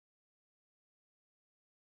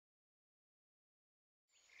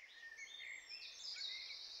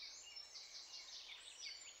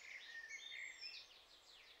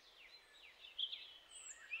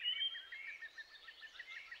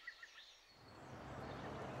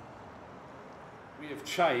We have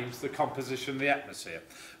changed the composition of the atmosphere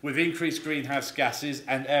with increased greenhouse gases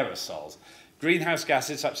and aerosols. Greenhouse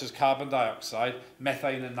gases such as carbon dioxide,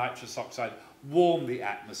 methane and nitrous oxide warm the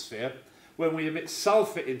atmosphere. When we emit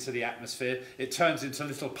sulphur into the atmosphere, it turns into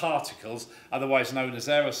little particles, otherwise known as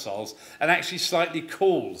aerosols, and actually slightly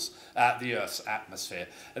cools the Earth's atmosphere.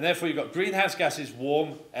 And therefore you've got greenhouse gases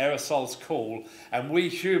warm, aerosols cool, and we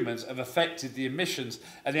humans have affected the emissions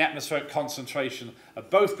and the atmospheric concentration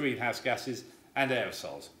of both greenhouse gases and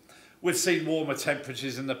aerosols. We've seen warmer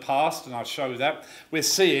temperatures in the past, and I'll show that. We're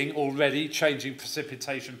seeing already changing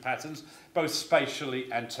precipitation patterns, both spatially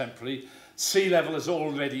and temporally. Sea level has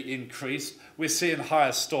already increased. We're seeing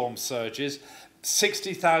higher storm surges.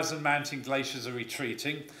 60,000 mountain glaciers are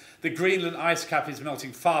retreating. The Greenland ice cap is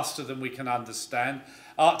melting faster than we can understand.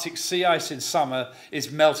 Arctic sea ice in summer is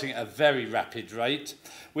melting at a very rapid rate.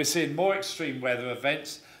 We're seeing more extreme weather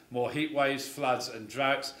events, more heat waves, floods and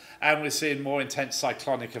droughts, and we're seeing more intense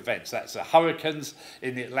cyclonic events. That's the hurricanes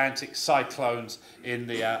in the Atlantic, cyclones in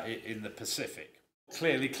the Pacific.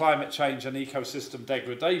 Clearly, climate change and ecosystem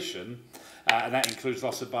degradation, and that includes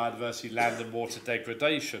loss of biodiversity, land and water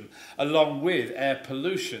degradation, along with air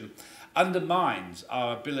pollution, undermines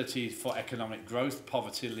our ability for economic growth,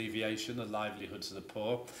 poverty alleviation, the livelihoods of the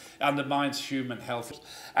poor, undermines human health,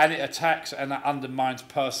 and it attacks and undermines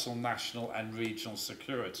personal, national and regional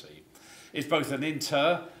security. It's both an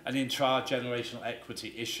and intra-generational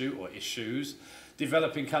equity issue or issues.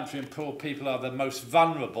 Developing country and poor people are the most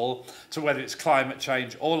vulnerable to whether it's climate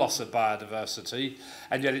change or loss of biodiversity,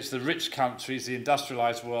 and yet it's the rich countries, the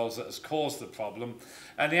industrialised worlds that has caused the problem,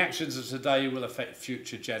 and the actions of today will affect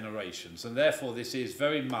future generations. And therefore this is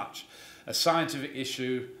very much a scientific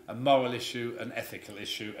issue, a moral issue, an ethical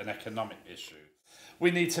issue, an economic issue.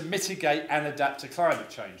 We need to mitigate and adapt to climate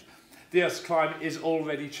change. The Earth's climate is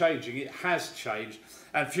already changing, it has changed,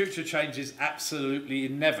 and future change is absolutely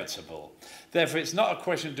inevitable. Therefore, it's not a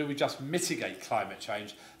question, do we just mitigate climate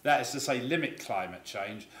change, that is to say limit climate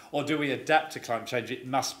change, or do we adapt to climate change? It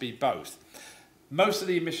must be both. Most of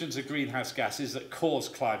the emissions of greenhouse gases that cause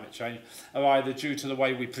climate change are either due to the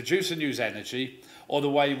way we produce and use energy or the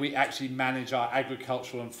way we actually manage our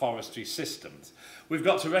agricultural and forestry systems. We've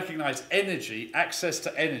got to recognise energy, access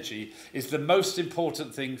to energy, is the most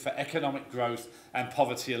important thing for economic growth and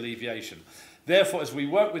poverty alleviation. Therefore, as we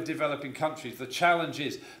work with developing countries, the challenge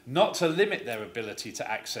is not to limit their ability to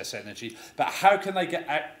access energy, but how can they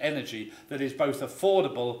get energy that is both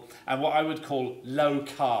affordable and what I would call low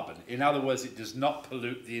carbon. In other words, it does not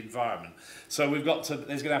pollute the environment. So there's going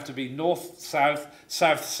to have to be north-south,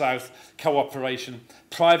 south-south cooperation,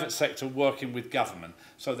 private sector working with government.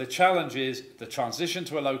 So the challenge is the transition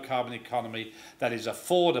to a low carbon economy that is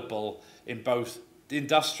affordable in both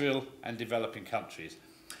industrial and developing countries.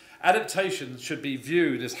 Adaptation should be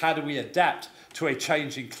viewed as how do we adapt to a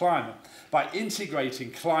changing climate by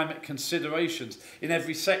integrating climate considerations in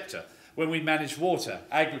every sector. When we manage water,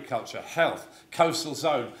 agriculture, health, coastal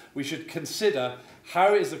zone, we should consider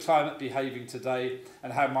how is the climate behaving today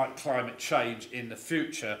and how might climate change in the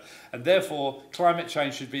future. And therefore, climate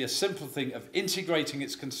change should be a simple thing of integrating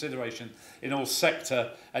its consideration in all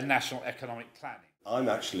sector and national economic planning. I'm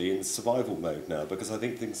actually in survival mode now because I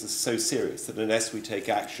think things are so serious that unless we take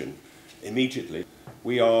action immediately,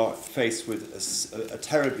 we are faced with a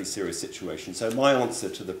terribly serious situation. So my answer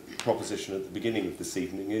to the proposition at the beginning of this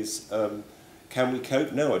evening is, can we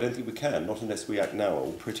cope? No, I don't think we can, not unless we act now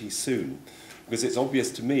or pretty soon. Because it's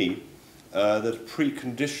obvious to me that a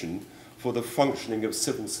precondition for the functioning of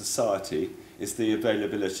civil society is the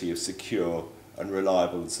availability of secure and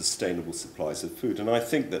reliable and sustainable supplies of food. And I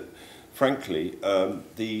think that frankly,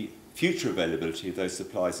 the future availability of those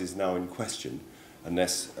supplies is now in question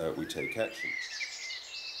unless we take action.